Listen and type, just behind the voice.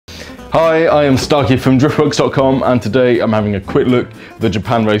Hi, I am Starkey from driftworks.com, and today I'm having a quick look at the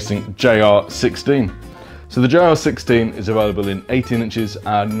Japan Racing JR16. So the JR16 is available in 18 inches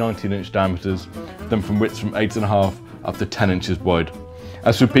and 19 inch diameters, then from widths from 8.5 up to 10 inches wide.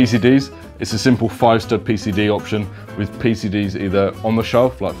 As for PCDs, it's a simple 5-stud PCD option with PCDs either on the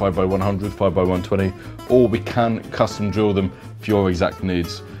shelf like 5x100, 5x120, or we can custom drill them for your exact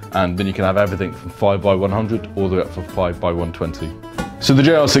needs. And then you can have everything from 5x100 all the way up to 5x120. So the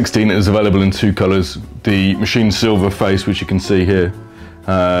JR16 is available in two colours, the machine silver face, which you can see here,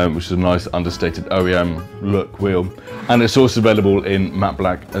 which is a nice understated OEM look wheel, and it's also available in matte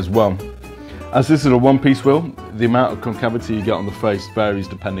black as well. As this is a one-piece wheel, the amount of concavity you get on the face varies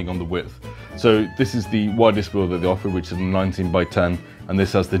depending on the width. So this is the widest wheel that they offer, which is a 19x10, and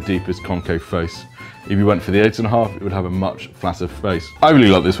this has the deepest concave face. If you went for the 8.5, it would have a much flatter face. I really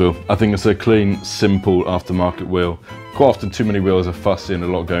like this wheel. I think it's a clean, simple aftermarket wheel. Quite often too many wheels are fussy and a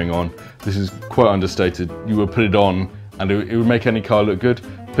lot going on. This is quite understated. You would put it on and it would make any car look good.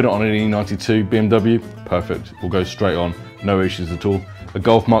 Put it on an E92 BMW, perfect. It will go straight on, no issues at all. A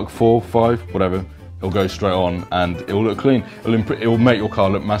Golf Mark 4, 5, whatever, it'll go straight on and it will look clean. It will make your car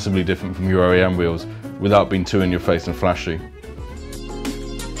look massively different from your OEM wheels without being too in your face and flashy.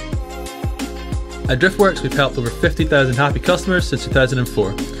 At Driftworks, we've helped over 50,000 happy customers since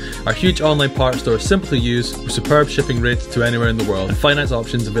 2004. Our huge online parts store is simple to use, with superb shipping rates to anywhere in the world, and finance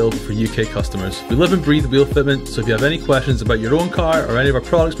options available for UK customers. We live and breathe wheel fitment, so if you have any questions about your own car or any of our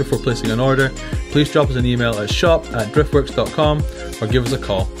products before placing an order, please drop us an email at shop@driftworks.com or give us a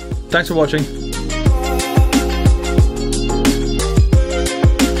call. Thanks for watching.